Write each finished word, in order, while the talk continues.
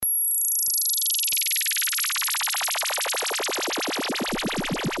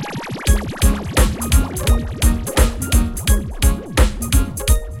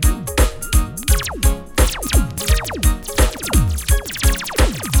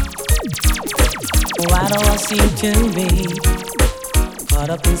Why do I seem to be caught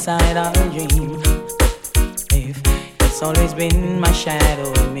up inside our dream? If it's always been my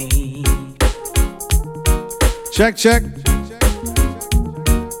shadow and me. Check, check.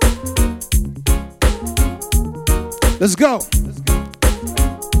 Let's go.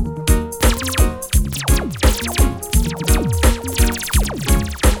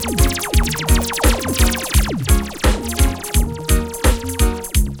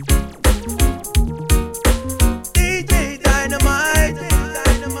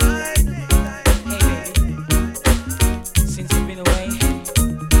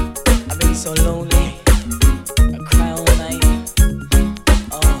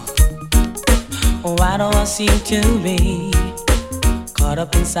 Seem to be caught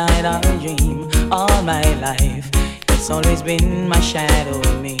up inside our dream all my life. It's always been my shadow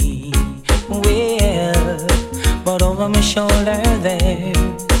and me. Well, but over my shoulder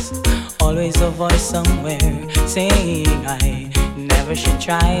there's always a voice somewhere saying I never should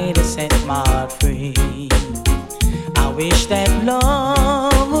try to set my heart free. I wish that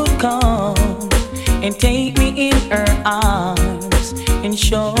love would come and take me in her arms and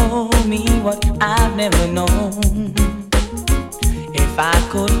show me what I've never known. If I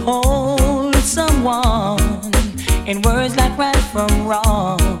could hold someone in words like right from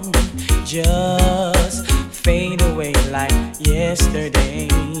wrong, just fade away like yesterday.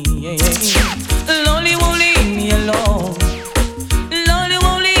 Lonely won't leave me alone. Lonely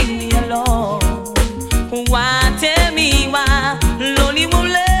won't leave me alone. Why, tell me why? Lonely won't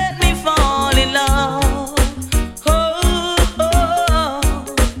let me fall in love.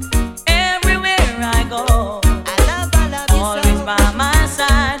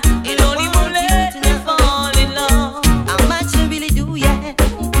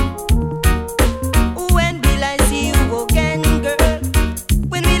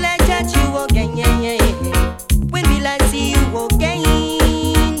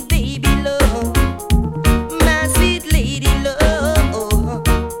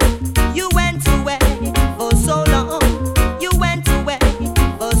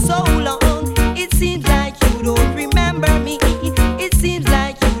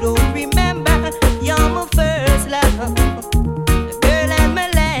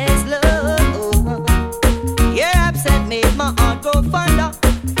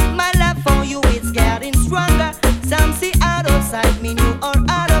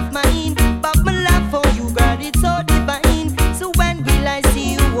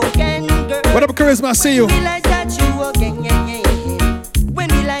 I see you.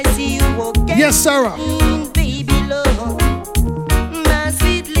 Yes, Sarah. Baby love, my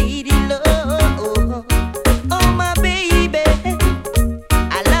sweet lady love. Oh, my baby,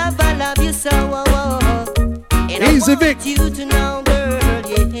 I love you so. And Easy, I Vic. want you to know, girl,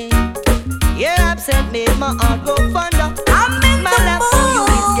 yeah. Your upset made my heart go fonder. My love for you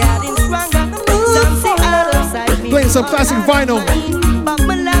is getting stronger. Some say out of sight. Playing some classic vinyl.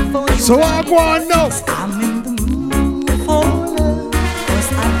 So I want to know. I'm in the mood for love, 'cause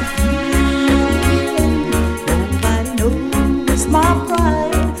I'm feeling. Nobody knows my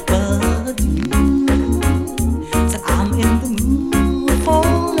pride but you. So I'm in the mood for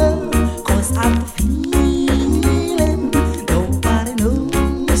love, 'cause I'm feeling. Nobody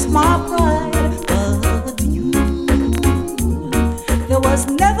knows my pride but you. There was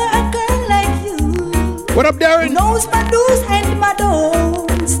never a girl like you. What up, Darren? Who knows my do's and my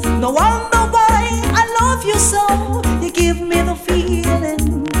don'ts. No wonder why I love you so. You give me the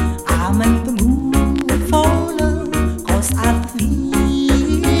feeling. I'm in the mood for love, 'cause I'm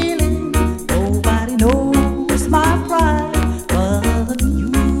feeling. Nobody knows my pride but you.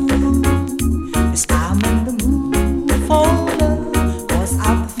 Yes, I'm in the mood for love, 'cause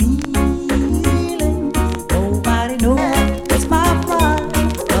I'm feeling. Nobody knows my pride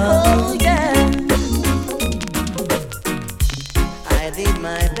but yeah. I did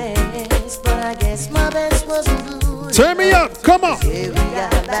my best, but I guess my best wasn't good. Turn me up, come on. Here we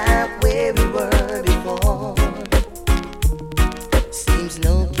are back where we were before. Seems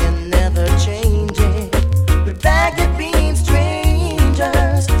no can never change it. We're back at being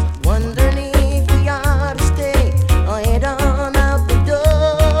strangers, wondering if we ought to stay or head on out the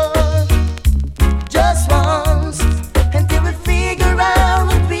door. Just once, until we figure out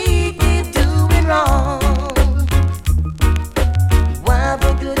what we keep doing wrong. While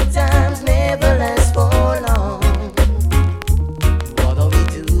the good times never last for long. What are we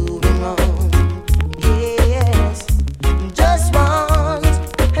doing?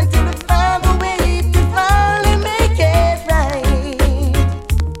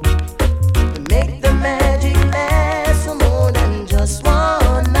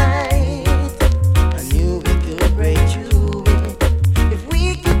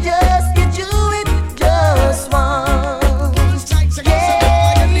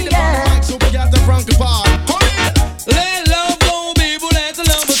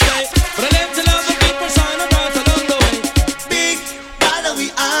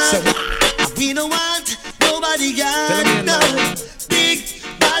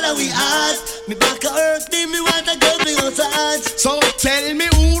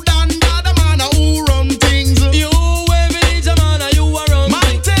 who done that a man who run things. You every day, man, you are run man,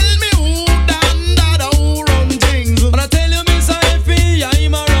 things. tell me who done that who run things. And I tell you, Mr. Effie,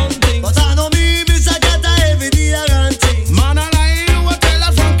 I'm a run things. But I know me, Mr. Gata, every day I run things. Man, I lie, you a tell a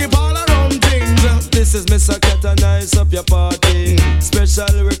Frankie Paul a run things. This is Mr. Cat, nice up your party. Special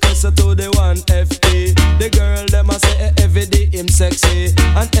request to the one FT. The girl them a say every day him sexy,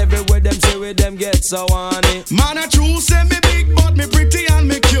 and everywhere them say with them get so horny. Man, I true say me big, but me pretty and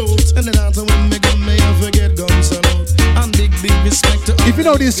me cute. And then after when me gun, me I forget guns and out. And big respect to If you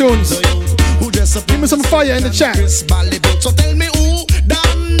know these tunes, who dress up. give me some fire in the chat. So tell me who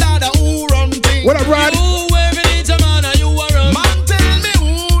done that who run things. What up, Rod? You every day, man, you are run. Man, tell me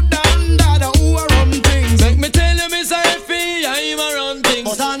who done that who run things. Make me tell you, Mr. Effie, I'm a run things.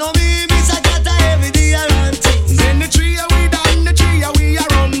 But I know me, Mr. Gata, every day I run things. Then the tree we done, the tree we are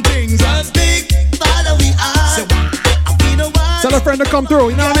run things. As big father we are. So, We know why. Tell a friend to come through,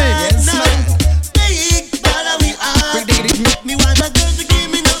 you know what I mean? yes, man. Big father we are. Me want a girl to give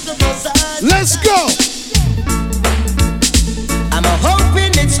me nothing but size. Let's go! I'm a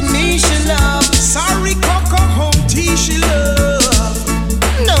hoping it's me she love. Sorry, Coco, home tea she love.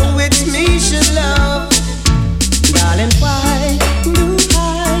 No, it's me she love. Darling, why do I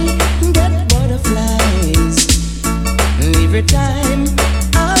get butterflies every time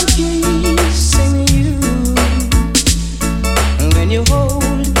I'm kissing you? When you hold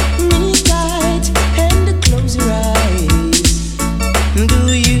me tight and close your eyes,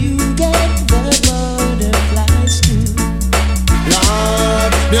 do you get the butterflies too?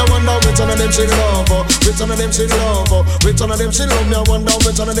 Lord, me I wonder which one of them she love, which one of them she love, which one of them she love. Me I wonder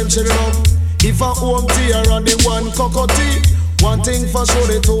which one of them she love. If I home tea and the one cocoa tea, one thing for sure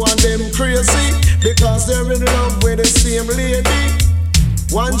the two of them crazy, because they're in love with the same lady.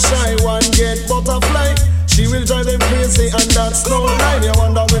 One shy, one get butterfly. She will drive them crazy and that's no lie. Me I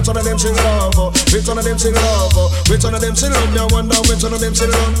wonder which one of them she love, which one of them she love, which one of them she love. Me I wonder which one of them she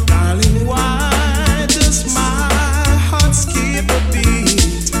love. Darling, why does my heart skip a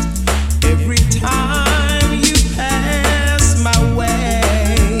beat every time you pass my way?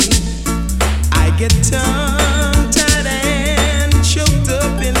 I get tongue-tied and choked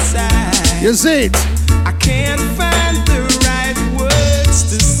up inside. You see it? I can't find the right words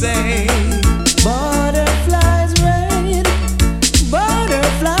to say. Butterflies red,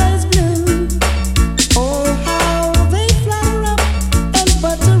 butterflies blue. Oh, how they flutter up and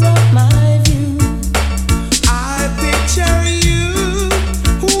butter up my view. I picture you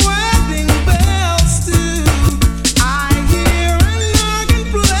wedding bells too. I hear an organ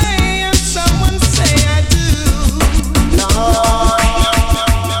play and someone say I do. Lord,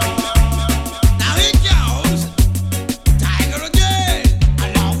 Now it goes, Tiger again,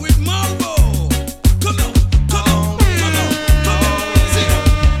 along with Marlboro. Come on, come on, come on, come on, sing.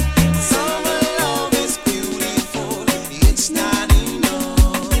 Summer love is beautiful, it's not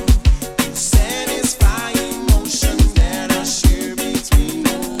enough to satisfy emotions that are shared between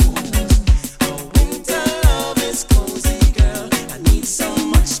us. Oh, winter love is cozy, girl. I need so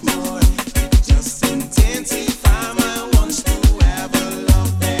much more. It just intensify my wants to have a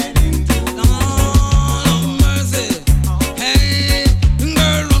love that endures. Come on, mercy. Hey,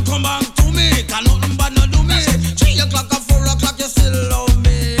 girl, don't come back to me. Can nothing but not do me. 3 o'clock or 4 o'clock, you still love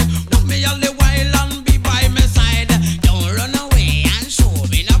me. Love me all the while and be by my side. Don't run away and show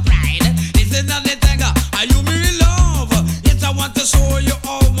me no pride. This is not the thing. Are you me in love? Yes, I want to show you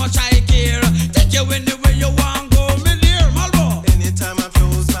how much I care. Take you anywhere you want, go me dear, Malvo. Anytime I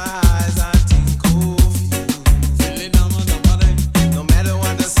close my eyes, I think of you. Feeling down on the body. No matter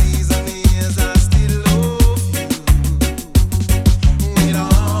what the season is, I still love you. With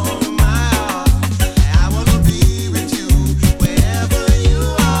all my heart, I wanna be with you wherever you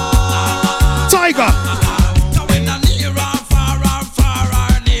are. Tiger! Going on near or far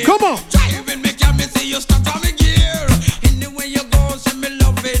or near. Come on! Driving me, can me see you stuck on me gear. Anywhere you go, see me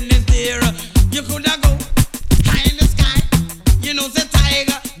loving is there. You coulda go high in the sky. You know the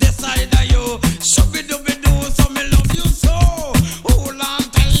tiger, this side of you. Shooby-dooby-doo, so me love you so. Hold on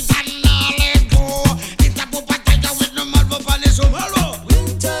tight and not let go. It's a poopa tiger with no mud up on the show. Hello.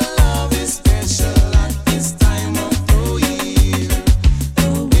 Winter love is special at this time of the year. The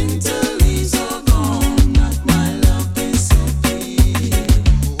winter leaves are gone, not my love disappear.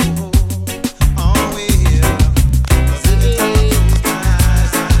 Oh, yeah. 'Cause anytime I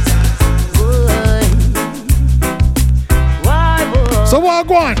close my eyes, So what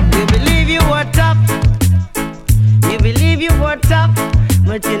go on? You believe you were tough. You believe you were tough.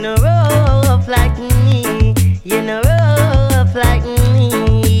 But you know rough like me. You know rough like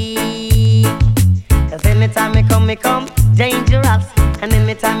me. 'Cause anytime me come dangerous. And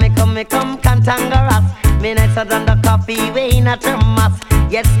anytime me come cantankerous. Me nicer than the coffee way in a thermos.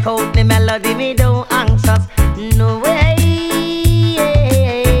 Yes, coat the melody, me don't anxious. No way.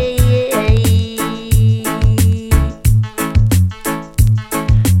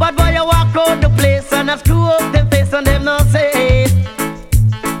 But boy, you walk out the place and I screw up the face and them not say it.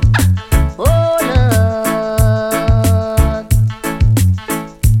 Oh Lord,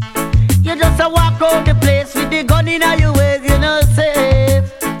 you just a walk out the place with the gun in your waist, you know safe.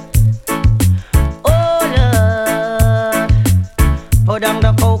 Oh Lord, put on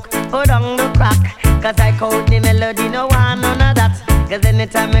the coke, put on the crack, 'cause I call the melody, no one none of that. 'Cause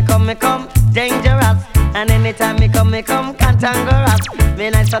anytime me come dangerous. And anytime me come cantankerous. Me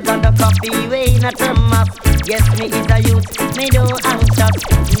nice on the coffee way in a thermos. Yes, me is a youth, me don't anxious.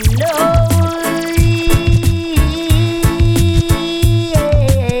 No.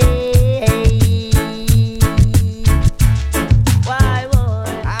 Why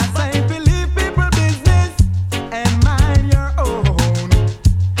would I say believe people business and mind your own?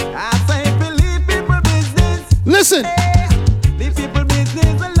 I say believe people business. Listen. Leave people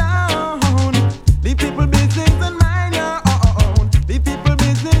business alone. Leave people business and mind your own. Leave people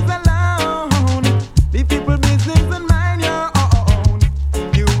business alone. Leave people business and mind your own.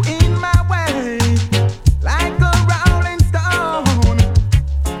 You in my way, like a rolling stone,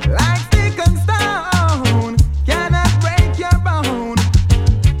 like stick and stone, cannot break your bone.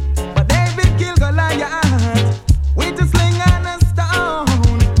 But David killed Goliath with a sling and a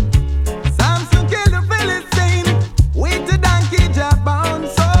stone. Samson killed the Philistine with a donkey jawbone.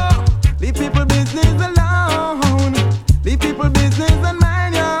 So leave people business alone. Leave people business and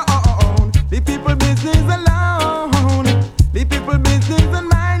mind your own. Leave people business alone. Leave people business and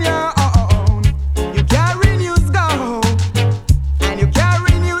mind your own. You carry news go and you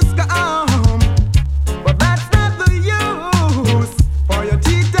carry news come, but that's not the use for your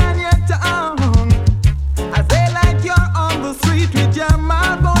teeth and your tongue. I say like you're on the street with your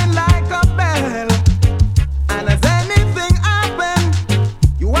mouth going like a bell, and as anything happen,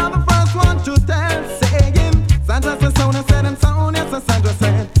 you are the first one to tell. Saying Sandra said, Sona said, and Sona said, Sandra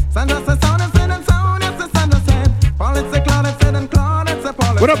said. Sandra said, Sona said, and Sona said, Sandra said. Paulette said, Claudette said, and Claudette said,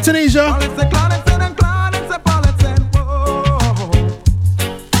 Paulette What up, said. Tunisia? Paulette said, Claudette said, and Claudette said, Paulette said. Whoa.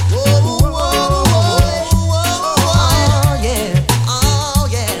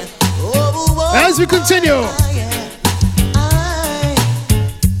 As we continue,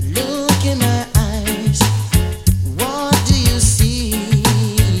 Look in my eyes. What do you see?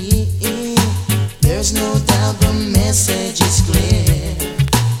 There's no doubt the message is clear.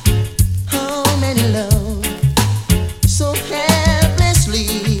 How many love so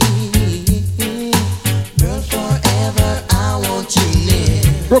helplessly? Girl, forever I want you near.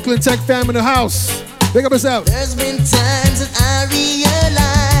 Brooklyn Tech fam in the house. Big up us out. There's been times that I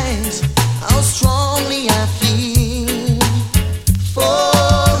realize how strongly I feel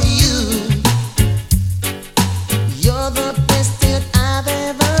for you. You're the best that I've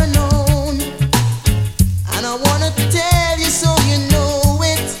ever known, and I wanna tell you so you know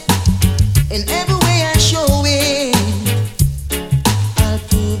it. In every way I show it, I'll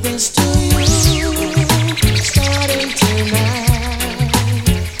prove this to you. Starting tonight,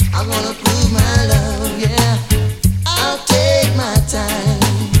 I wanna prove my love, yeah. I'll take my time.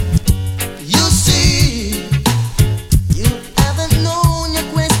 You see, you haven't known your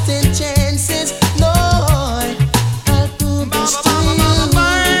question chances, Lord. I'll prove this to you.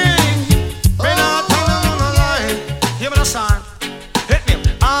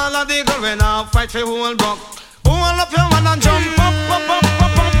 All of the girls when I fight for whole block. Hold up your one and jump up, up, up,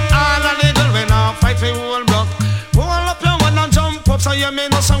 up, up. All of the girls when I fight for whole block. Hold up your one and jump up. So you may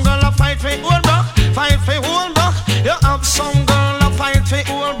know some girl a fight for whole block. Fight for whole block. You have some girl a fight for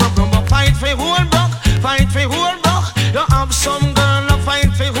whole block. But fight for whole block. Fight for whole block. You have some girl a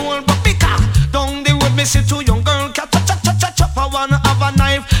fight for whole block. Because down the road me see two young girl catch chop. I wanna have a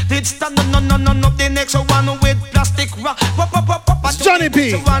knife. Did stand no. The next one with plastic wrap. It's Johnny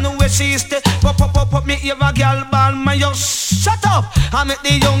P. One where she stay. Pop me ear a girl ball. My yo shut up. I make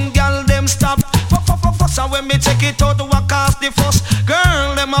the young girl them stop. So when me check it out, what cause the fuss?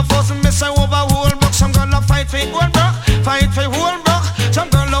 Girl them a fuss me say over whole block. Some girl a fight for whole block. Fight for whole block. Some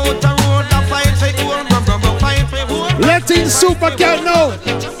girl out the road a fight for whole block. Fight for whole block. Latin Super Cat now.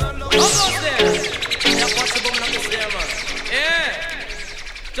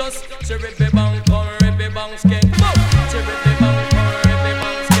 Just cherry bang, come ribby bang skank. Cherry bang, come ribby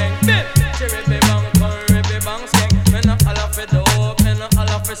bang skank. Cherry bang, come ribby bang skank. Me no holla for dope, me no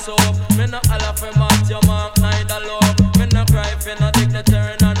holla for soap, me no holla for mat your mark neither love. Me no cry for no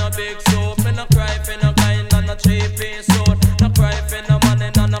dignitary and no big soap. Me no cry for no kind and no cheap suit. No cry for no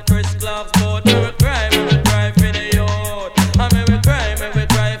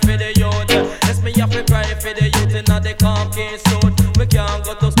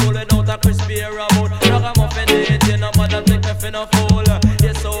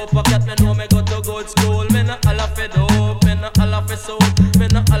old school. Me no holla for dope, me no holla for soap, me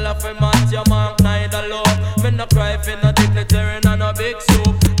no holla for Matthew, Mark, neither love. Me no cry for no dignitary, no big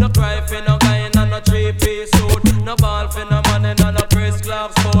soup. No cry for no guy in no 3-piece suit. No ball for no man in no Chris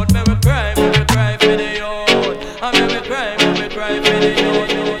Clark sport. Me cry for the youth. I me cry for the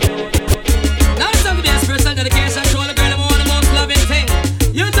youth. Now it's time to be a special dedication to all the girl who want the most loving thing.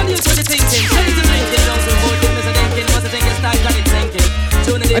 You tell you what you thinking. Tell you to thinking. Don't support you, Mr. Thinking. What's the thinking? Start got it thinking.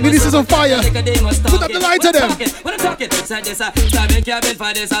 I mean, this is on fire. Put up the light to them. When I'm talking, say this, stabbing cabin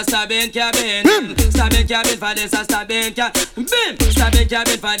for this, stabbing cabin. Stabbing cabin for this, stabbing cabin. Stabbing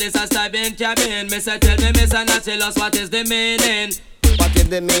cabin for this, stabbing cabin. Mister, tell me, Mister, not tell us what is the meaning. What is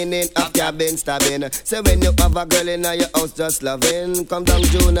the meaning of cabin stabbing? Say when you have a girl in your house just loving, come down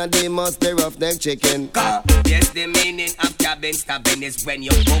June and they must be roughneck chicken. Yes, the meaning of cabin stabbing is when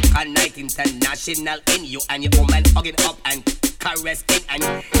you book a night international in you and your woman hugging up and caressing and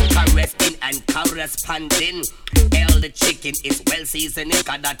corresponding. Hell, the chicken is well seasoned.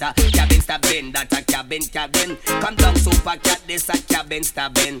 Cause that a cabin stabbing, that a cabin. Come down super cat, this a cabin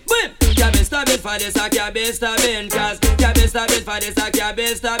stabbing. Cabin stabbing for this a cabin stabbing. Cause cabin stabbing for this a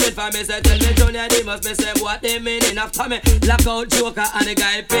cabin stabbing. For me say tell me Junior they must be say what they meaning. After me lock out Joker and the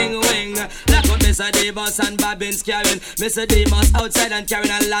guy Ping Wing. Lock out Mr. Davis and Bobbins carrying. Mr. Davis outside and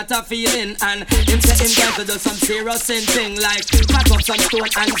carrying a lot of feeling. And him say him got to do some serious thing like pack up some stone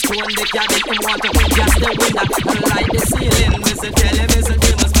and stone the cabin. Him want to gas the window and light the ceiling. Mr. tell him Mr.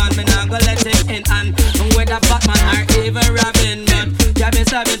 Davis man me not gonna let him in. And whether Batman or even Robin, but cabin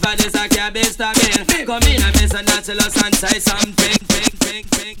stabbing for this a cabin stabbing. Come in and Mr. Nautilus and say something.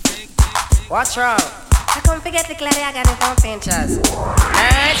 What's wrong? I can't forget the lady I got it from Pinchers.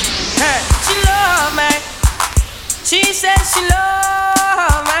 She love me. She says she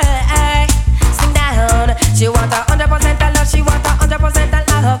love me. Sing down. She want 100% of love. She want 100% of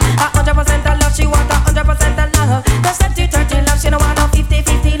love. 100% of love. She want 100% of love. No 70-30 love. She don't want no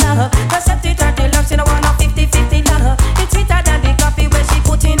 50-50 love. No 70-30 love. She don't want no 50-50 love. It's sweeter than the coffee when she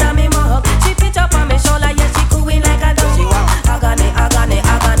put in on me mug. She pitch up on me shoulder. Yeah, she cooing like a dog. She want agony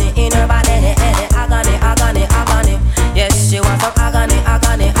in her body. Agony. Yes, she wants some agony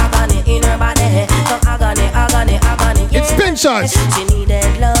in her body. Some agony. It's Pinchers. She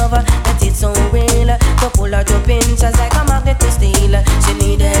needed love, that it's so real. To pull her to Pinchers like a magnet to steel. She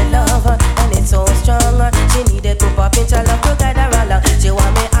needed love, and it's so strong. She needed to pop Pincher love to guide her along. She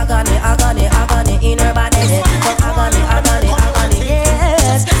want me agony in her body. Some agony,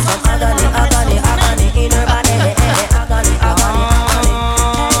 yes. Some agony in her body. Agony.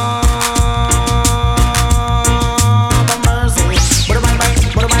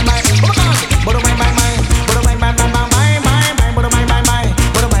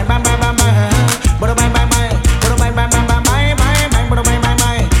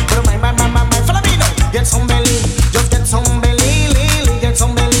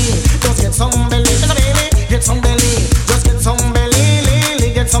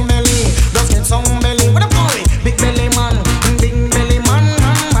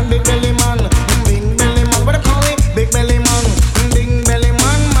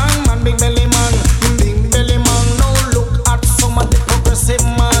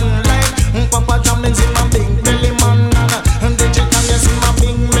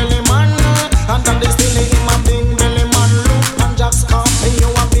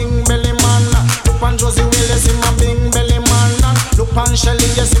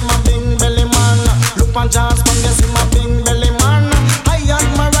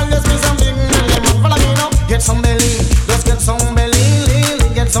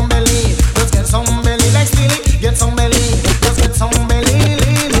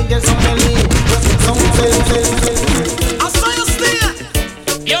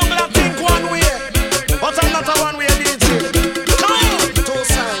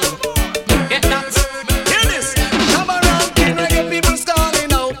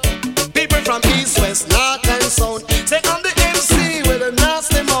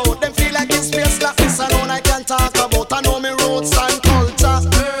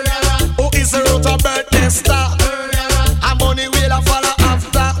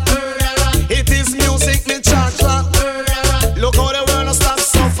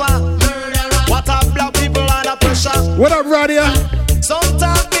 What up, Radia? Some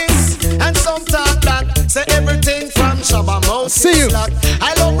talk this and some talk that. Say everything from Shabba Mouth. See you.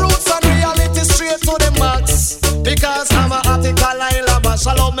 I love roots and reality straight to the max. Because I'm a article I love.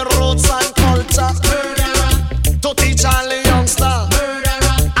 I love me roots and culture. To teach all the youngster.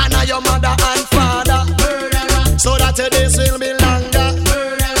 And I your mother and father. So that your days will be longer.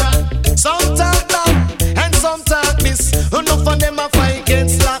 Some talk that and some talk this. Enough of them a fight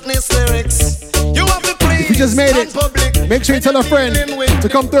against slackness lyrics. has made it. Make sure you tell a friend to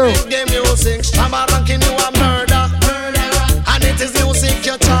come through. Game music, Shabba ranking you a murder. And it is music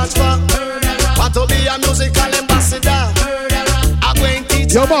you charge for. But to be a musical ambassador, I'm going to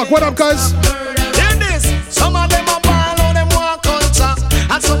teach. Yo, Mark, what up, cuz? Hear this. Some of them are ball, all them want culture.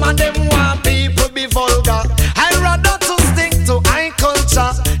 And some of them want people be vulgar. I'd rather to stick to high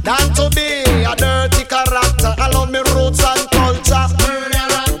culture than to be a dirty character. I love me roots and culture.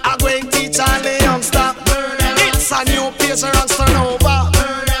 I'm going to teach all the youngster. It's a new pace and turn over.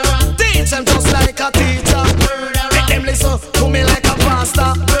 Teach them just like a teacher. Make them listen to me like a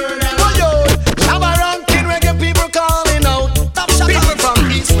pastor. Oh yo, Shabba ranking reggae people calling out. People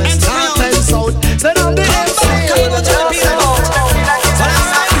from east, west, north and south. Send on the MC.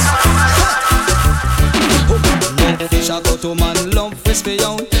 Love fish a go to man, love fish be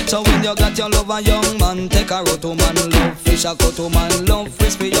young. So when you got your love a young man, take a road to man. Love fish a go to man, love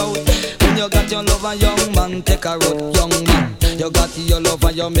fish be young. When you got your love a young man, take a road, young man. You got your love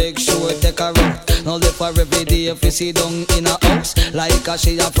and you make sure take a road. Now live for every day if you sit down in a house, like a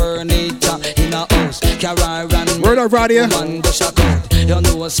she a furniture in a house. Carry and word up, Radia. Man go shock out. You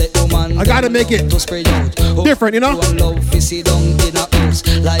know say woman, I gotta make it to spread out. different, you know. Love fi sit down in a house,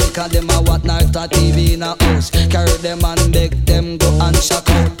 like a them a what night a TV in a house. Carry them and make them go and shock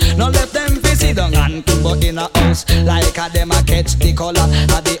out. Now let them fi sit down and go in a house, like a them a catch the color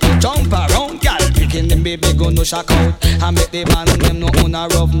of the jump around, girl picking them baby go no shock out. And make the man them no own a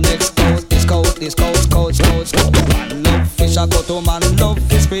rough neck scout. This scout. Man love fish a go to man, love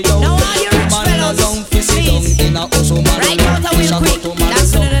fish be out. Now all you rich Man fellas, alone fi sit down please. in a house, man Right love out a fish a real go quick. to man,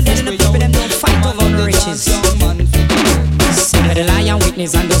 That's love another fish the be people out. them don't fight over the riches. Sing for the lion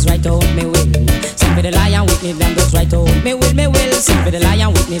witness and those right out me will. Sing for the lion witness and those right out me will, me will. Sing for the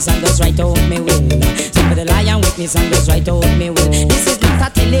lion witness and those right out me will. Sing for the lion witness and those right out me will. This is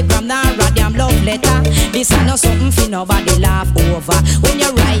not a telegram nor a damn love letter. This is not something for nobody laugh over. When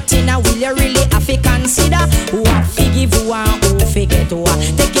you're writing a will, you really have to consider who have to give who and who forget who.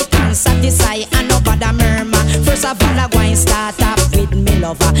 Take it and satisfy and no bother murmur. First of all, I go and start up with me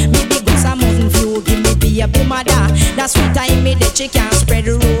lover. Me big go some mountain view, give me be a mother. That's what time me the chicken spread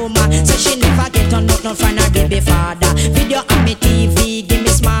the rumor. So she never get on nothing from her baby father. Video on me TV, give me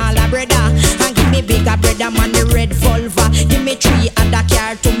smaller brother. And give me bigger brother man the red vulva. Give me 3 other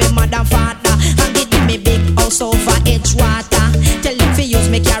car to me mother father. And give me big house over Edgewater. Tell them fi use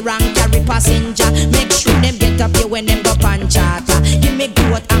me car and carry passenger. Make sure them get up here when them go pan charter. Give me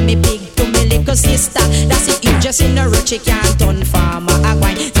goat and me big to me little sister. That's it, you just in a roach, you can't turn farmer. I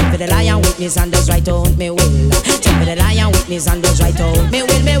wine, for the lion witness and those right out me will. For the lion witness and those right out me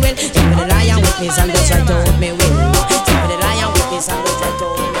will, me will. For the lion witness and those right out me will. For the lion witness and those right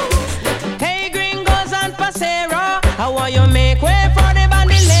out me will. Hey gringos and pasero, how want you make way for the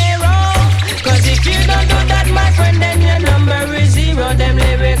bandolero? Cause if you don't do that, my friend, then your number is 0. Them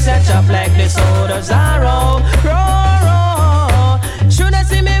lyrics are chopped like the sword of Zorro. Should I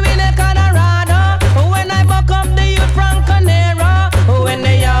see me win a Colorado? When I buck up the youth from Conero. When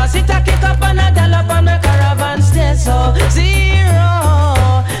they all sit a kick up and a gallop on the caravan stay so 0.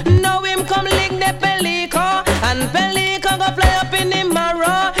 Now him come lick the Pelico. And Pelico go fly up in the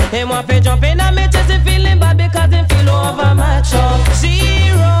marrow. Him want to jump in and me chest feeling bad because him feel over macho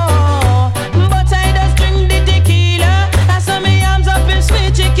 0. But I just drink the tequila. I saw me arms up in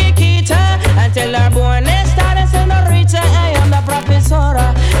sweet chiquita. Until our born started senorita. I am the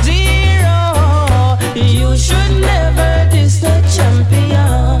professora 0. You should never diss the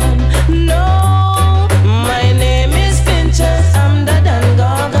champion. No, my name is Finches. I'm the Dan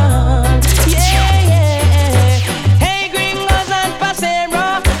Gorgon. Yeah. Hey gringos and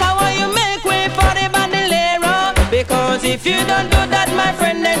pasero, how will you make way for the bandolero? Because if you don't do that, my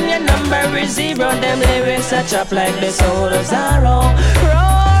friend, then your number is 0. Them lyrics are chopped like the soul of Zorro.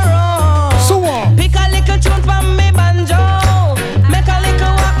 So what? Pick a little tune from me banjo. Make a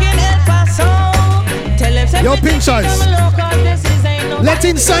little walk in El Paso. Tell him say Yo, Pinchers.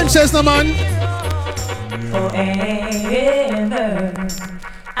 Latin Sanchez, no man. Forever,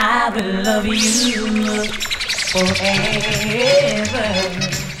 I will love you. Forever,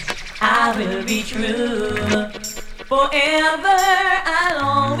 I will be true. Forever, I'll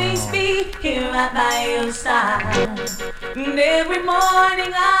always be here right by your side. And every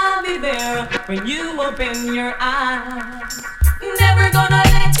morning I'll be there when you open your eyes. Never gonna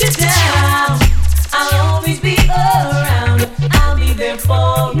let you down. I'll always be around. I'll be there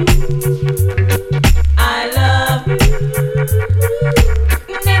for you. I love you.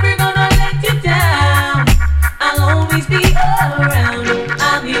 Never gonna let you down. I'll always be around.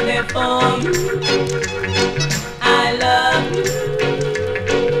 I'll be there for you. I love you.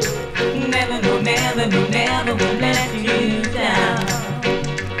 Never, no, never, no, never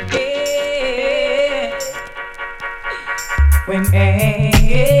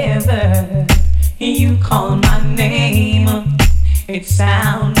It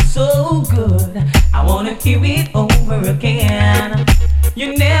sounds so good, I wanna hear it over again.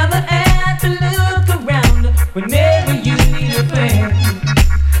 You never have to look around whenever you need a friend.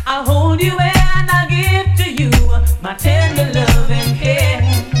 I'll hold you and I'll give to you my tender love and care.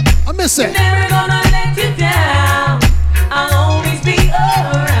 I miss it. Never gonna let you down. I'll always be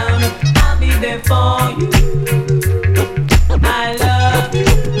around. I'll be there for you. I love you.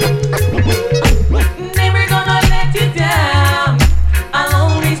 Never gonna let you down. I'll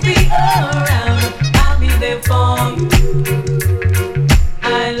always be around. I'll be there for you.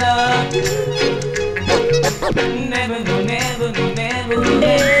 I love you. Never, no, never, no, never, no,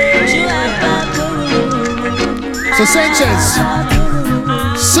 never. So Sanchez,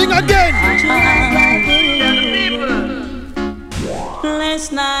 sing again.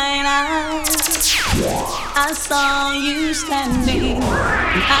 Last night I saw you standing.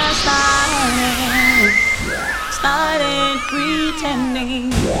 I started pretending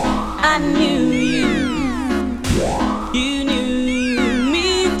I knew you. You knew me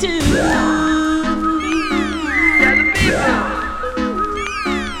too.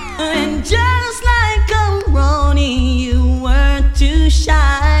 And just like a Ronnie, you were too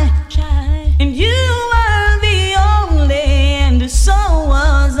shy. And you were the only, and so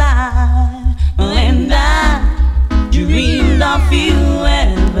was I. And I dreamed of you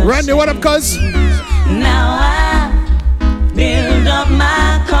ever. Randy, what up, cuz? Now I build up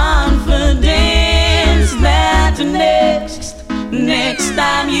my confidence that next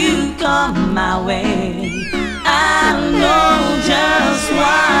time you come my way, I'll know just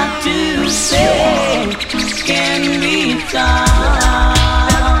what to say. Can we talk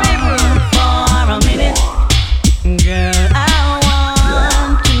for a minute? Girl, I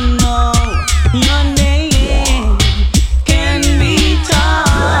want to know your name. Can we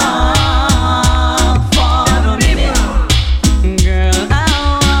talk for a minute? Girl, I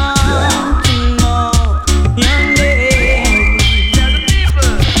want to know your name.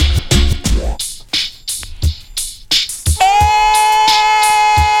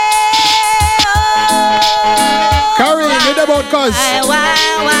 Carrie, you know about cuz.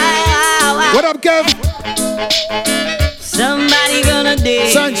 What up, Kev? Somebody gonna dig.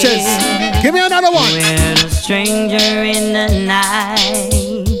 Sanchez, give me another one. We're a stranger in the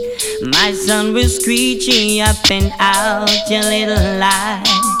night. My son was screeching up and out your little light.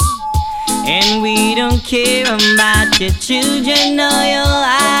 And we don't care about your children or your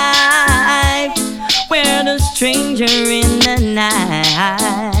wife. We're the stranger in the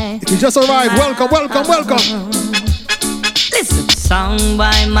night. If you just arrived, welcome, welcome, welcome. Listen, song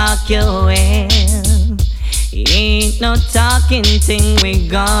by Mark your way. Ain't no talking thing, we're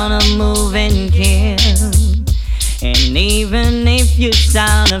gonna move and kill. And even if you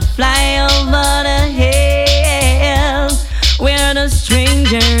sound a fly over the hill, we're the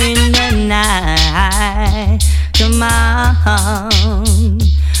stranger in the night. Come on,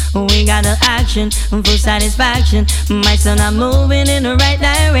 we got the action for satisfaction. My son, I'm moving in the right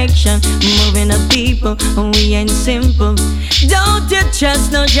direction. Moving the people, we ain't simple. Don't you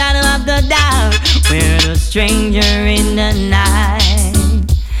trust no shadow of the doubt. We're the stranger in the night.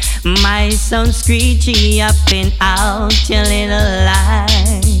 My son screechy up and out your little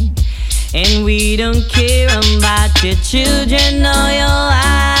light. And we don't care about your children or your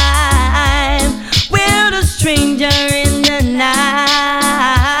wife. We're the stranger in the night.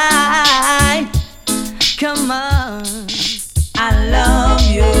 Come on, I love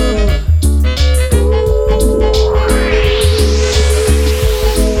you.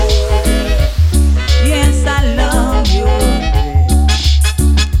 Yes, I love you.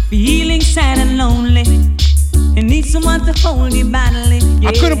 Feeling sad and lonely, and need someone to hold you badly. Yeah.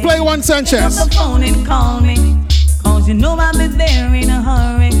 I couldn't play one, Sanchez. Pick up the phone and call me, 'cause you know I'll be there in a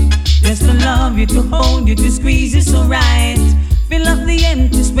hurry. Just to love you, to hold you, to squeeze you so right. Fill up the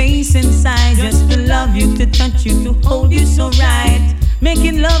empty space inside. Just to love you, to touch you, to hold you so right.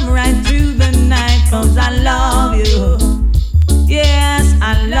 Making love right through the night, 'cause I love you. Yes,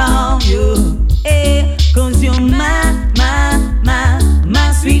 I love you. Hey, 'cause you're my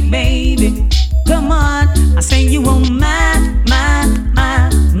sweet baby. Come on, I say you are my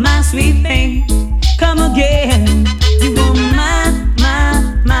sweet thing. Come again, you are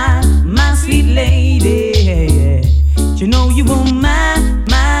my sweet lady. You know you are my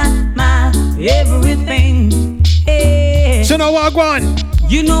everything. Hey. So now what one?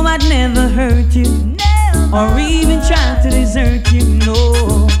 You know I'd never hurt you, or even try to desert you.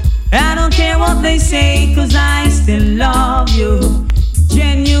 No, I don't care what they say, 'cause I still love you.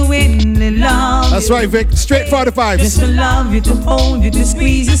 Genuinely love That's right, Vic. Straight 45. Just to love you, to hold you, to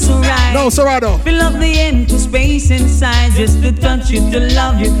squeeze you so right. No, Serrano. Fill up the empty space inside. Just to touch you, to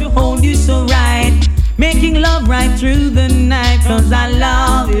love you, to hold you so right. Making love right through the night. Cause I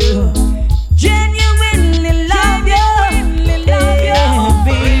love you. Genuinely love you. Yeah,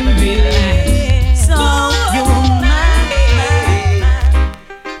 baby. So you're mine.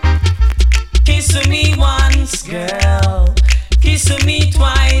 Kiss me once, girl. Kiss me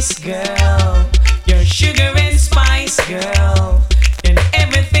twice, girl. You're sugar and spice, girl. And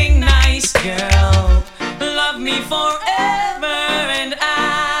everything nice, girl. Love me forever and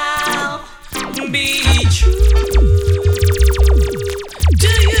I'll be true to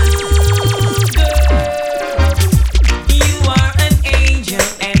you, girl. You are an angel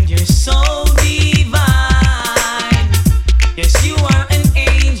and you're so divine. Yes, you are an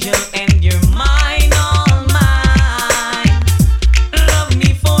angel and you're mine, all mine. Love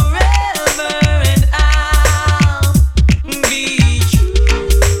me forever and I'll be true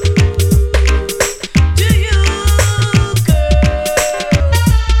to you, girl.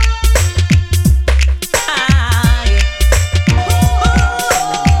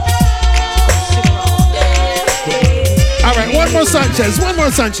 All right, one more Sanchez. One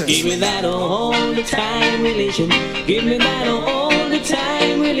more Sanchez. Give me that all the time religion. Give me that all the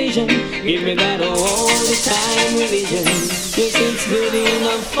time religion. Give me that all the time religion. Yes, it's good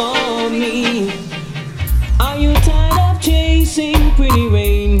enough for me. Are you tired of chasing pretty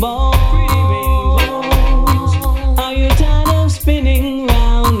rainbows? Are you tired of spinning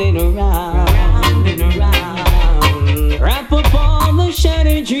round and around and around? Wrap up all the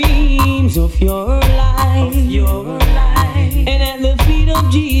shattered dreams of your life. And at the feet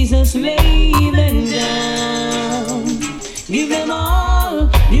of Jesus lay them down. Give them all,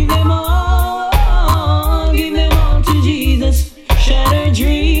 give them all, give them all to Jesus. Shattered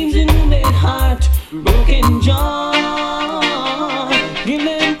dreams and wounded heart, broken jaw. Give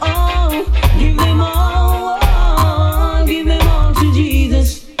them all, give them all, give them all to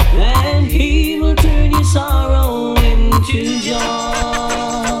Jesus. And He will turn your sorrow into joy.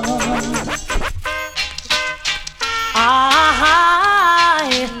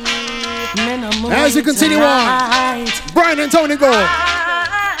 As you continue on, Brian and Tony go.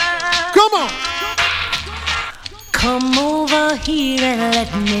 Come on. Come over here and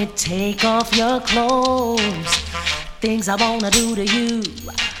let me take off your clothes. Things I wanna do to you,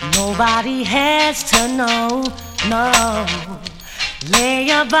 nobody has to know, no. Lay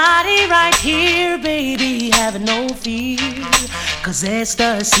your body right here, baby, have no fear. Cause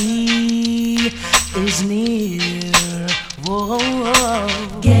ecstasy is near. Whoa, whoa.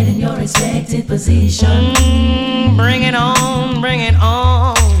 Get in your expected position. Bring it on, bring it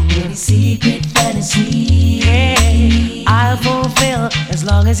on. Any secret fantasy, hey, I'll fulfill as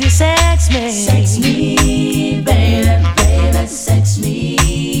long as you sex me. Sex me, baby, baby, sex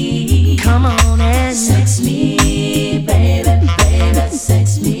me. Come on and sex me, baby, baby,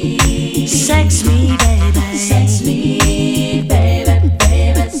 sex me. Sex me, baby. Sex me, baby,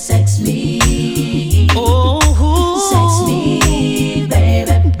 baby, sex me. Oh, sex me,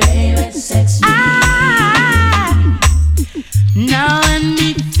 baby, baby, sex me. Now let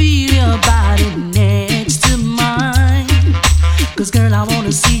me feel your body next to mine. Cause girl, I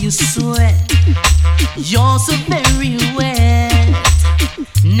wanna see you sweat. You're so very wet.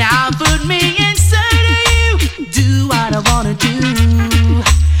 Now put me inside of you. Do what I wanna do.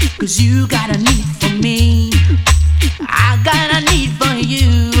 Cause you got a need for me. I got a need for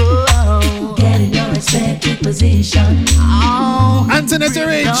you. Oh. Get in your expected position. Oh, Antoinette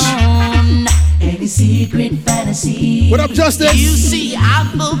Rich. Any secret fantasy. What up, Justice? You see, I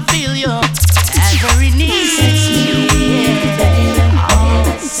fulfill your every need. Sex me, baby,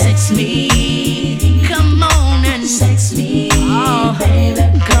 oh, sex me. Come on and sex me, oh,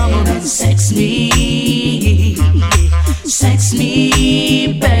 baby, come on and sex me. Sex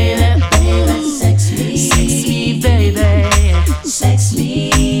me, baby, baby, sex me. Sex me, baby. Sex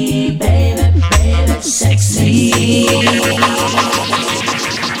me, baby, baby, sex me.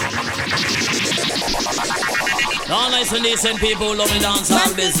 All nice and decent people who love the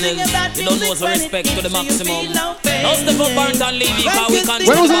dancehall business. You don't know what's respect to the maximum. Don't step up and leave it, cause we can't.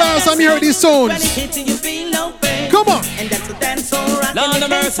 When was the last time you heard these songs? Come on. And that's the dance on rock. Lord of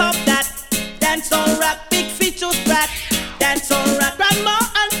mercy. Dance on rock, big features crack. Dance on rock, grandma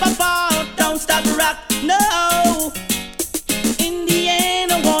and papa don't stop rock, no. In the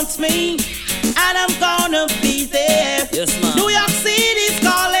end, it wants me, and I'm gonna be there. Yes, ma'am. New York City's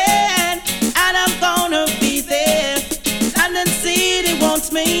calling, and I'm gonna be there. London City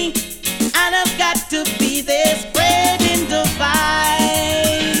wants me, and I've got to be there. Spreading the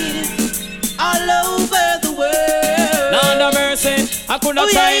vibes all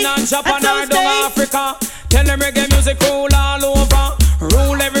Whether China, Japan or down Africa. Tell them reggae music rule all over.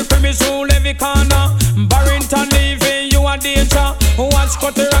 Rule every premise, rule every corner. Barrington leaving you a danger. Once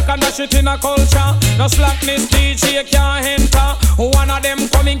cut the rock and dash it in a culture. No slackness, DJ can't enter. One of them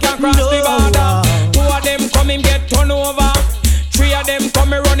coming can cross the border. Two of them coming get turned over. Three of them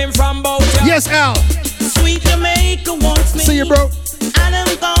coming running from both. Yes, Al. Sweet Jamaica wants me. See you, bro. And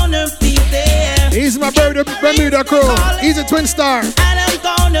I'm gonna be there. He's my brother, Bermuda crew. He's a twin star. And I'm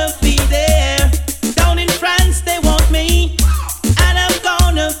gonna be there. Down in France, they want me. And I'm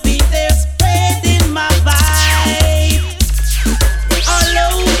gonna be there, spreading my vibe all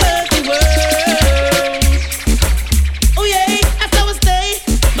over the world. Oh yeah, that's how I stay.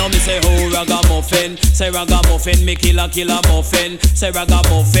 Now me say who ragamuffin, say ragamuffin, me killer muffin. Say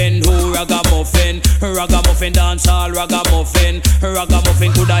ragamuffin, who ragamuffin, ragamuffin dance all ragamuffin.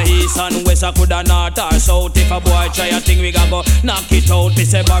 Ragamuffin coulda east and west, or coulda north or south. If a boy try a thing, we go knock it out. Me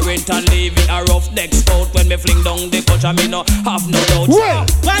say Barrington leave it a rough neck spout. When me fling down the culture, me no have no doubt. Well,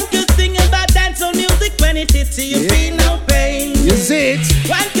 one good thing about dancehall music, when it hits you, you feel no pain. You see it?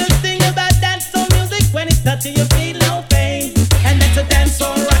 One good thing about dancehall music, when it touches you, you feel no pain. And that's a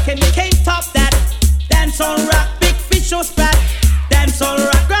dancehall rock, and you can't top that. Dancehall rock, big fish or spat. Dancehall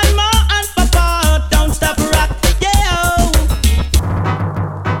rock, grandma and papa, don't stop rock, yeah.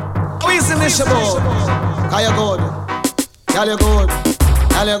 We see this show. Are you good? Girl, you good.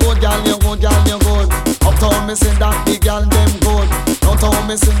 Girl, you good. Girl, you good. Girl, you good. Uptown, me sing that big girl them good. Downtown,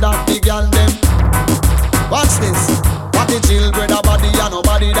 me sing that big girl them. Watch this. What the children a body and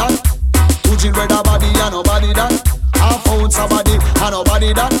nobody that. Two children a body and nobody that. Half out somebody and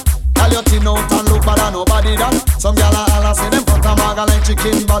nobody that. Girl, you thin out and look bad and nobody that. Some gyal a holla say them put a maga like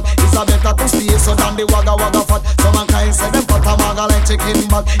chicken bag. It's a better to stay so than the wagga fat. Some mankind say them put a maga like chicken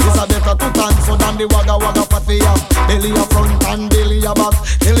bag. It's a better to dance so than the wagga fat. We have belly a front and belly a back.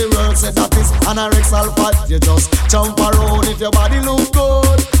 Till the world say that is anorexal fat. You just jump around if your body look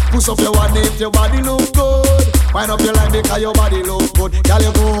good. Push up your one if your body look good. Wind up your line because your body look good. Girl,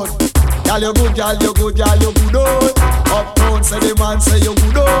 you good. Girl, you good, girl, you good, girl, you good, oh. Uptown, say the man, say you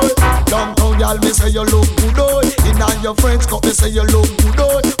good, oh. Downtown, girl, me say you look good, oh. In and your friends, cup, me say you look good,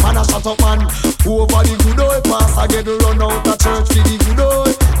 oh. Man, a shut up, man, who over the good, oh. Pastor get run out of church for the good, oh.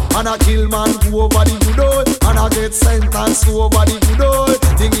 Man, a kill man, who over the good, oh. Man, a get sentenced, who over the good, oh.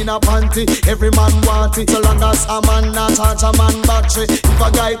 Thing in a panty, every man want it. So long as a man not charge a man battery. If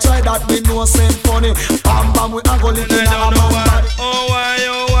a guy try that, we know same funny. Bam, bam, we a go lick in a man body. Oh why,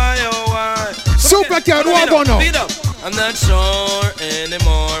 oh why, oh why. Super cat, what going on? I'm not sure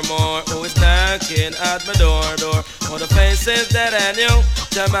anymore, who is knocking at my door. Oh, the faces that I knew,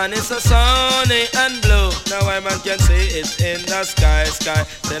 the man is so sunny and blue. Now I man can see it in the sky.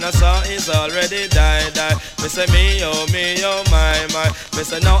 Then I saw it's already died. Me say me, oh, my. Me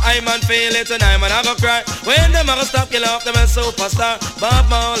say now I man feel it and I man I go cry. When them I go stop kill off them a superstar. Bob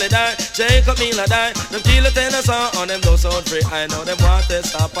Marley die, Jacob Miller die. Them kill it in the sun on them those out free. I know them want to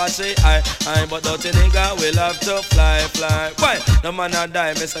stop and say I. But don't you nigga will have to fly. Why? No man a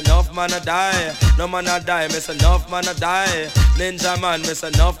die, miss enough man a die. No man a die, miss enough man a die. Ninja man, miss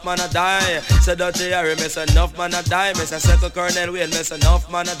enough man a die. Say Dirty Harry, miss enough man a die. Miss a Second Colonel Wayne, miss enough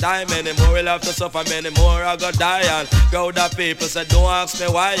man a die. Many more will have to suffer, many more I go die. And crowd of people say don't ask me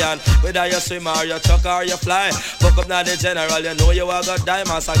why. And whether you swim or you truck or you fly, fuck up now the general, you know you are gonna die.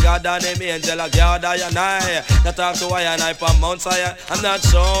 Master God and him angel a guard I and I. Not talk to why and I from Mount Zion. I'm not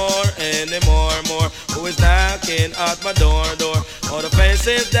sure anymore, who is knocking at my door. All the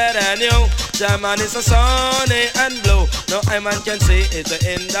faces that I knew, the man is so sunny and blue. No I man can see it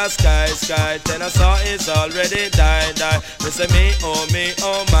in the sky. Then I saw it's already died. Me say me, oh,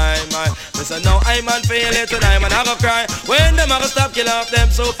 my. Me say now I man feel it and I man I go cry. When them I go stop kill off them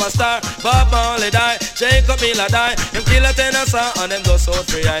superstar. Bob Marley die, Jacob Miller die. Them kill it in the sun and them go so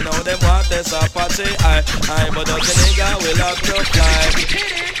free. I know them want this Apache. I but don't the nigga will have to fly.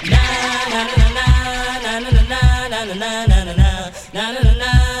 Na na na na na na na na na na na na na na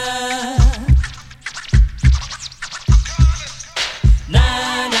na.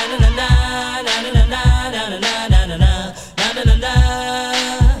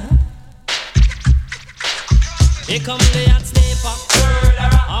 Here come the hot sniper.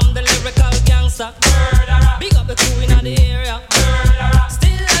 I'm the lyrical gangster. Big up the crew in the area.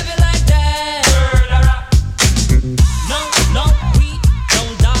 Still heavy like that. No, we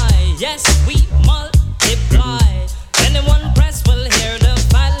don't die. Yes, we multiply. Anyone press will hear the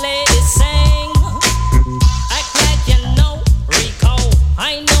fat lady sing. Act like you know Rico.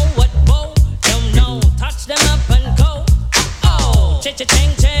 I know what Bo don't know. Touch them up and go. Oh, ching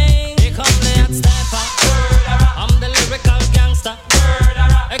ching ching. Here come the hot stepper. I'm the lyrical gangster.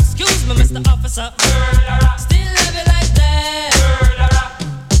 officer. Still love you like that.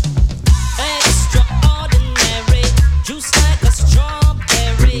 Extraordinary, juice like a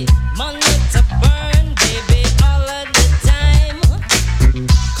strawberry. Money to burn, baby, all of the time.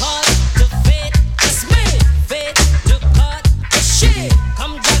 Call it the fate, that's me. Fate to cut the shit.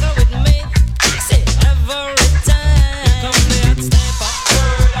 Come juggle with me, say every time. Come there and step up.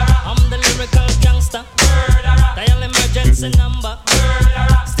 I'm the lyrical gangster. Dial emergency number.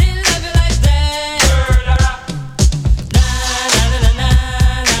 Still love you like that. Na na na na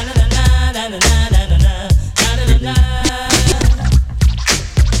na na na na na na na na na na.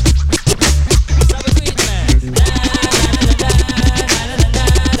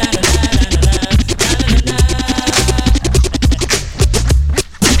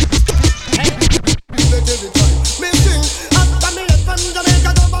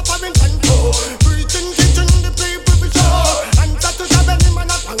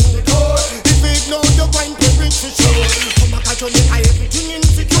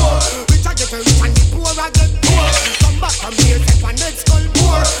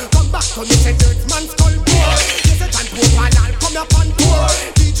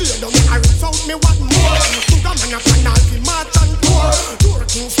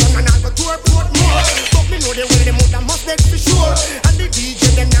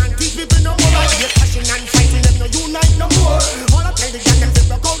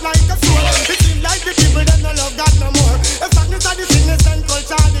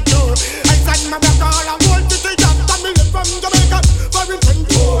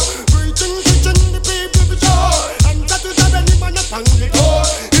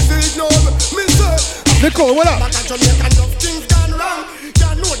 Nicole, what up?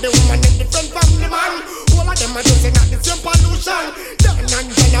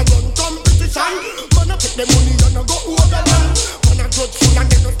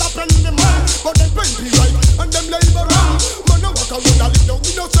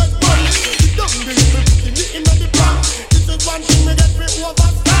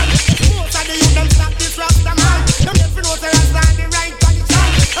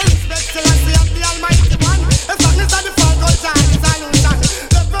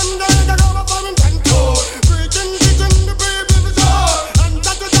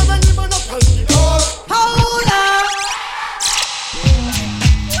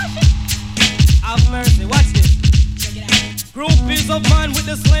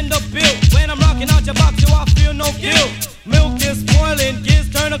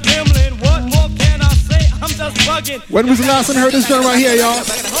 When was the last time I heard this drum right here, y'all? Hold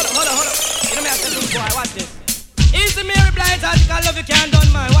on. Let me ask you this, boy. Watch this. Easy Mary Blind, I love you can't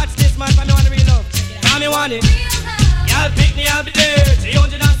done, man. Watch this, man. For me want to real love. For me want it. Y'all pick me, I'll be there.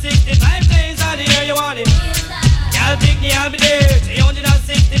 365 days out of the year you want it. Y'all pick me, I'll be there.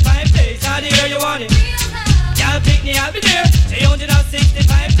 365 days out of the year you want it. Y'all pick me, I'll be there. 365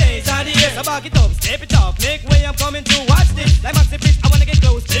 days out of the year. So back it up, step it up, make way I'm coming through. Watch this, like Maxi Fish, I wanna get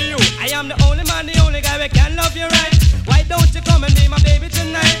close to you. I am the only man, the only guy who can love you right. Why don't you come and be my baby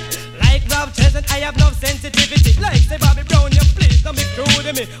tonight? Like Rob Chesson, I have no sensitivity. Like say Bobby Brown, you please don't be cruel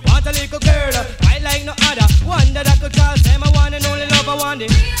to me. Want a little girl, I like no other. One that I could call, say my one and only love I want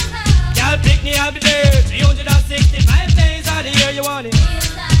it. Y'all pick me, I'll be there. 365 days out of the year you want it.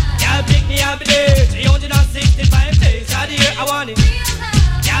 Y'all pick me, I'll be there. 365 days out of the year I want it.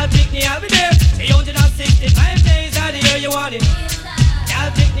 Y'all pick me, I'll be there. 365 days out of the year you want it.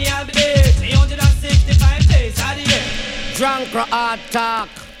 Y'all pick me, I'll be there. 365 days out of the year. Drunk or hard talk,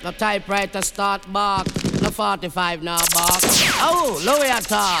 no typewriter start bark, no 45 now bark. Oh, Louis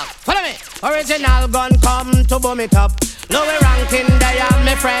attack, follow me. Original gun come to boom it up. Louis ranking, they are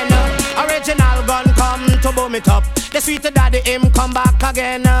my friend. Original gun come to boom it up. The sweet daddy him come back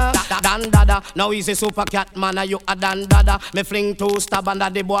again. Dan dada, now he's a super cat man. You a dan dada. Me fling two stab under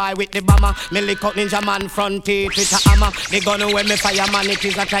the boy with the bomber. Me lick out ninja man front teeth with a hammer. The gun when me fire man it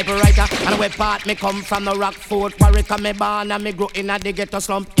is a typewriter. And where part me come from the Rockford, Warwick and me born and me grow in a the ghetto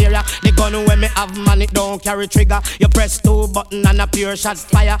slump area. The gun when me have man it don't carry trigger. You press two button and a pure shot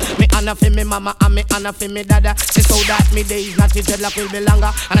fire. Me honor for me mama and me honor for me dada. Say so that me days not the dreadlock will be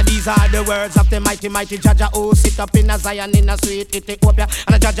longer. And these are the words of the mighty Jaja who sit up in a Zion in a sweet Ethiopia.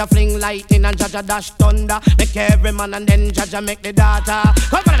 And a Jaja fling lightning and Jaja dash thunder. Make every man and then Jaja make the data.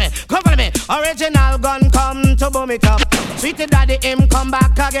 Come follow me. Original gun come to boom it up. Sweetie daddy him come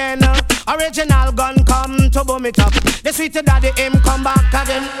back again. Original gun come to boom it up. The sweetie daddy him come back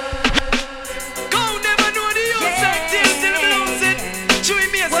again. Go never know the outside till me lose it.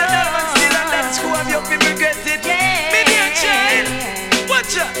 Chewy me as a diamond still and that's who I'm young, me regret it. Me dear child,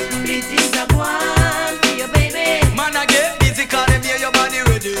 watch out. Big things are one for your baby. Man I get busy cause them hear your body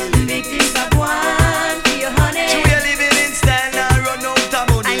ready. Big things are one.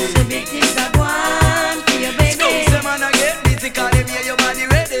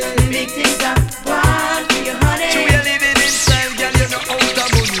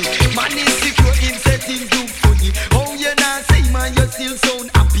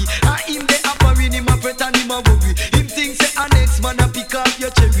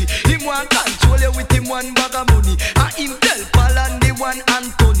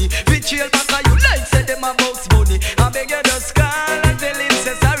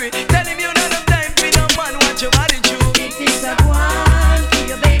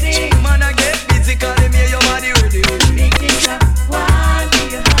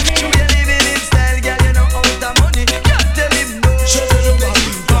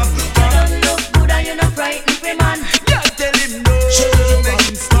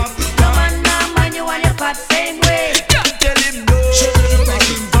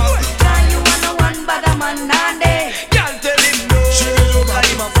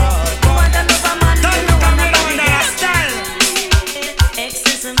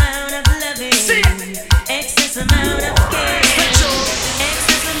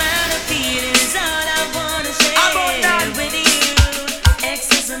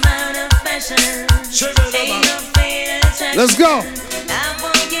 passion. Ain't no fate attraction. Let's go. I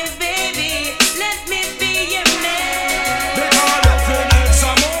won't give, baby. Let me be your man. They call loving extra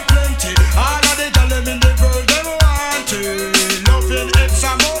more plenty. All of the girls them in the world them want it. Loving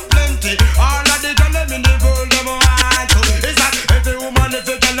extra more plenty. All of the girls them in the world them want it. It's like every woman,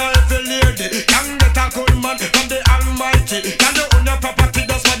 every girl, every lady can get a good man from the Almighty. Can you own your property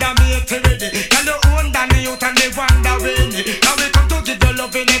just for the mate ready? Can you own the youth and the wonder winnie? Now we come to give you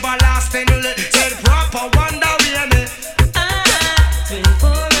loving everlastingly. Said proper wonder winnie.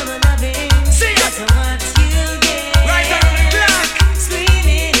 24 of loving. See that's what you get. Right on the clock.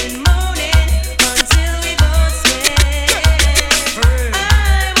 Screaming and moaning until we both sweat.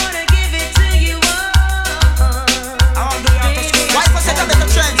 I wanna give it to you all. Wife was set a better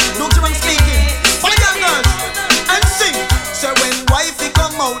trend. Look to him speaking. Follow young girls and sing. So when wifey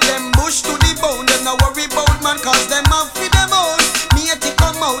come out, them bush to the bone. Them no worry about man, cause them have for them own. Matey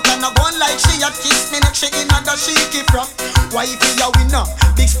come out and I gone like she had kiss me neck. She in a she keep from. Wifey a winner,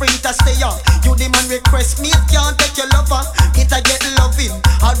 big sprinter stay on. You the man request me, it can't take your lover. It a get loving,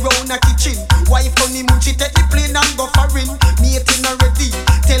 around a kitchen. Wife honeymoon, she take the plane and go foreign. Matey not ready,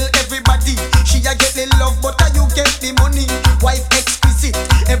 tell everybody. She a get the love, but you get the money. Wife exquisite,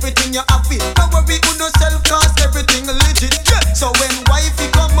 everything you have it. Don't worry who no self cause everything legit. So when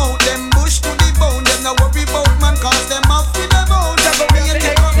wifey come out, them bush to the bone. Them no worry about man cause them have for them own.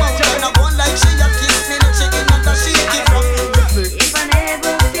 Matey come out and I gone like she a kiss me neck. She in a she keep from. If I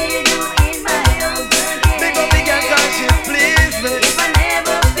never feel you in my arms again. Big up the girl 'cause she please me. If I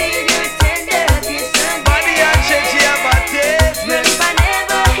never feel your tender kiss again. Body and shape she have a taste me. If I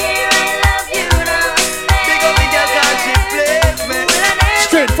never hear I love you now. Big up the girl 'cause she please me.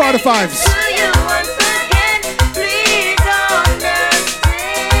 Straight 45s. To you once again, please understand.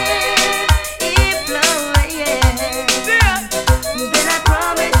 If love, then I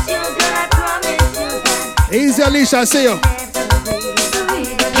promise you, girl, I promise you that. Easy, Alicia, I see you.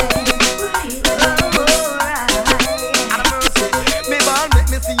 Me ball make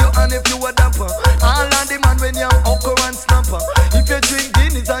me see you and if you a damper. All on the man when you okra and snapper. If you drink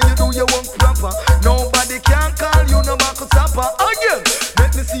Guinness and you do your work proper, nobody can call you no Marcus Sapper. Again,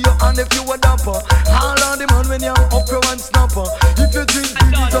 make me see you and if you a damper. All on the man when you okra and snapper. If you drink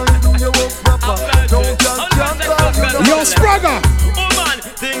Guinness and you do your work proper, nobody can call you no Yo, Spragger. Woman,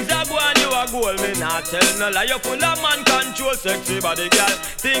 things are going, you are gold. Me not tell no lie. You full of man control, sexy body girl.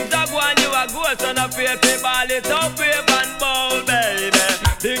 Things are going, you are gold. So no fear to ball it up, brave and bold, baby.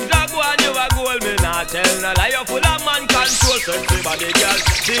 Things are going, you are gold. Me not tell no lie. You full of man control, sexy body girl.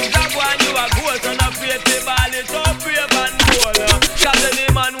 Things are going, you are gold. So no fear to ball it up, brave and bold. Cause any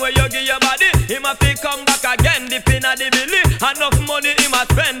man where you give your body, him a fi come back again. Dip inna the belly, enough money him a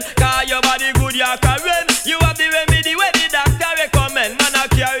spend. Cause your body good, you can rent. You have the remedy where the doctor recommend. Man a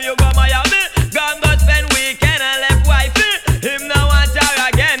carry you go Miami, gone go spend weekend and left wifey. Him now want her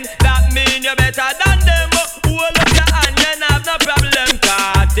again. That mean you better than them. Hold up your hand, you have no problem.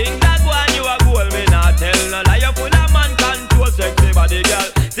 Cause things that go on, you a goal. Me not tell no lie. You full of man control, sexy body girl.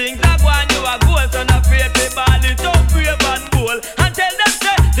 Things that go on, you a goal. So no fear to ball it up, brave and bold. And tell them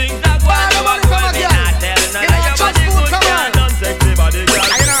say things that go on, you a goal. Me not tell no lie. Your body good, girl, done sexy body girl.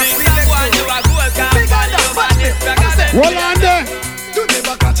 Things that go on, you a goal. Can't fall your body strong. Roll on there. You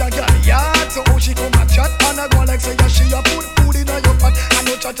never catch a girl yard, so how she come a chat and a go like say yeah, she a put food in your pot. And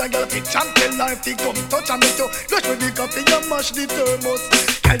no chat a girl fit champ tell life to come touch and make you rush with the coffee and mash the thermos.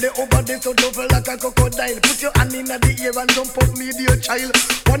 Girl they over there so double like a crocodile. Put your hand in the air and jump up me dear child.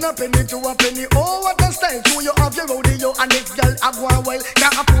 1 penny, 2 penny, oh what a style. Show you have your rodeo and next girl a go a while.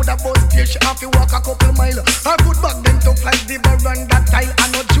 Can't afford a bus fare, she have to walk a couple mile. Her foot back then tough like the veranda tile.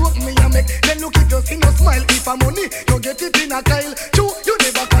 And no joke me a make, then look if you see no smile. If a money, you get it in a Kyle. You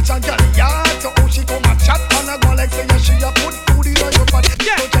never catch a girl yard, so how she come a chat and a go like say yeah, she a put food in your pot. So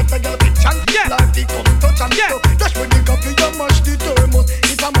just a girl bitch and life they come touch and so dash with the coffee you mash the thermos.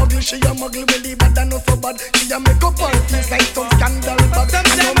 If a muggle, she a muggle really bad and not so bad. She a make up parties like some scandal bag. And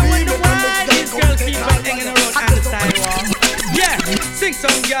no me no why these girls keep on hanging around on the sidewalk. Yeah, sing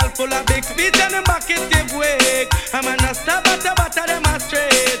some girl full of big speech and them bucket tip wake. I'm a nasta butter them a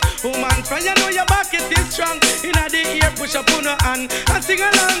straight. Woman, try you know your bucket is strong. Inna the ear push up on her hand and sing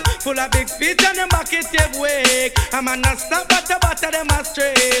along. Full of big speech and them bucket tip wake. I'm a nasta butter them a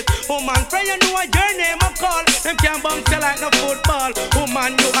straight. Woman, try you know your name a call. Them can't bounce you like no football.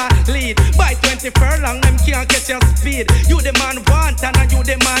 Woman, you a lead. By 20 furlong, them can't get your speed. You the man want and you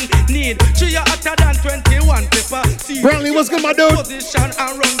the man need. She you hotter than 21 pepper. Brantley, what's good, my dude? Position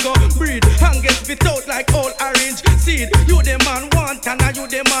and run go breed and get spit out like old orange seed. You the man want and you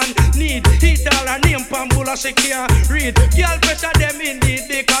the man need. Hit all her name Pambula she can't read. Girl pressure them indeed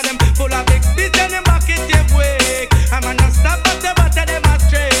because them full of big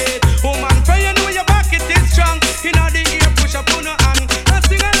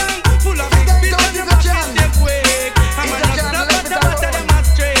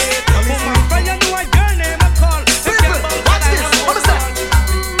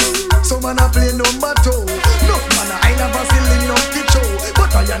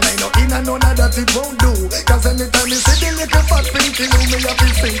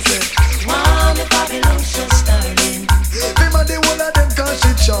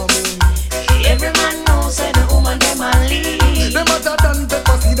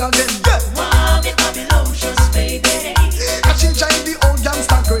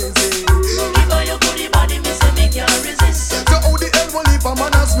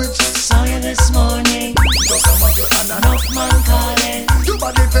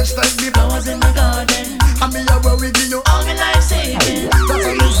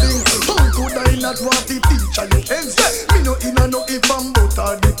that want to feature your ends. Me no inna no if I'm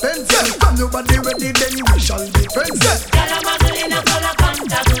butter depends. From your body ready then we shall depend. Girl, I'm in a color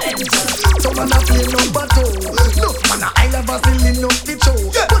contact lens. So man a play number 2. Look man I love a silly no the show.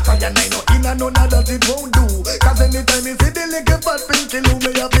 But I and I no inna none of that it won't do. Cause anytime you see the little fat pinky loo,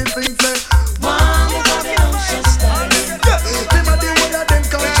 me have to sing say Mommy, baby, don't just start. Them a the one of them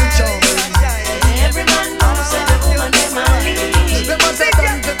country chows. Every man knows that the woman them a lead. Them a say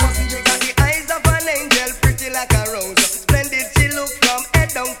that the pussy She got the eyes of an angel, pretty like a rose. Splendid she look from head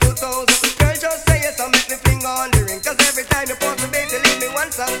down to toes. Girl, just say yes, I make me fling on the ring. Cause every time you pause the bass, you leave me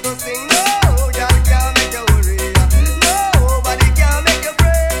one song to sing. No, girl can't make you worry. Nobody can make you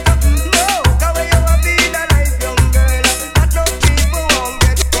break. No, cause when you have been a life young girl, that no people won't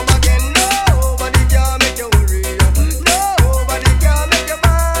get come again. Nobody can make you worry. Nobody can make you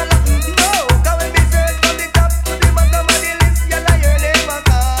fall. No, cause when we search from the top to the bottom of the list, you'll hear your name a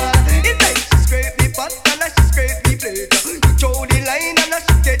call. It's like she scrape the pot and she scrape the plate. You throw the line and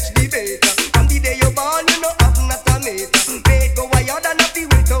she catch the bait. From the day you born, you know have not a mate. Mate go wild and have the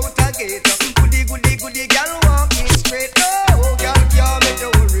without a gate. Goody, goody, goody, girl walking straight. No, girl can't make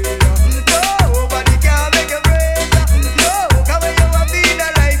you worry. Nobody can make you break. No, cause when you have been a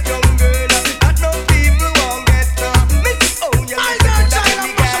life young girl, that no people won't get. Miss, oh, you listen to that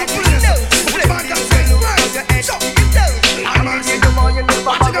any guy. No, plenty say look on your head. I'm on the morning, you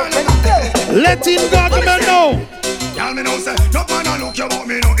never go. Let him go, come on now. Y'all me know say, no man a look you but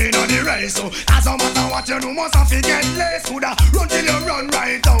me no in on the race. So, as no matter what you do, must have to get less. Coulda run till you run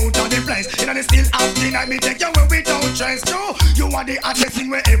right out of the place. In the still out tonight, me take you where we don't trust you. You are the hottest thing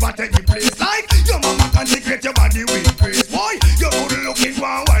wherever take the place. Like, your mama consecrate your body with praise. Boy, you good looking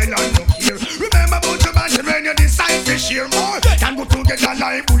for a while and look here. Remember about your band when you decide to share more. Can go together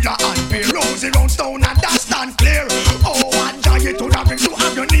like Buddha and Bear. Rosy round stone and that stand clear. Oh, what joy it would have been to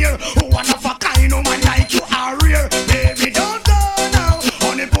have you near. Oh, one of a kind, no man like you are rare. Baby, don't go now.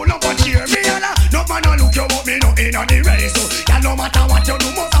 Only pull up and cheer me, yalla. No man a look you but me no in on the race. So, yeah, no matter what you do,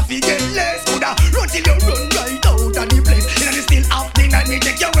 must have to get less. Coulda run till you run right out of the place. You know, still out the night, me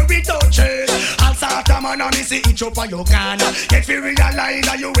take you where we don't chase. I'll start a man and me see each up for your can. Get fi realize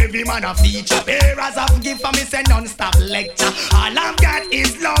that you every man a feature. Bearers of gift for me say non-stop lecture. All I've got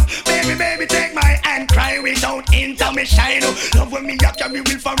is love. Baby, baby, take my hand, cry without intermission. Love when me up, you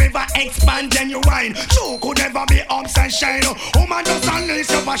will forever expand and you wine. True could never be ups and shine. Woman just unleash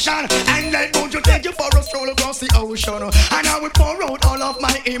your passion and let go to take you for a stroll across the ocean. And I will pour out all of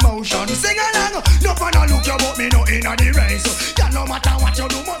my emotions. Sing along, no man a look you but me no in the race. Yeah, no matter what you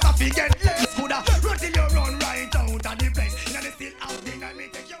do, must have to get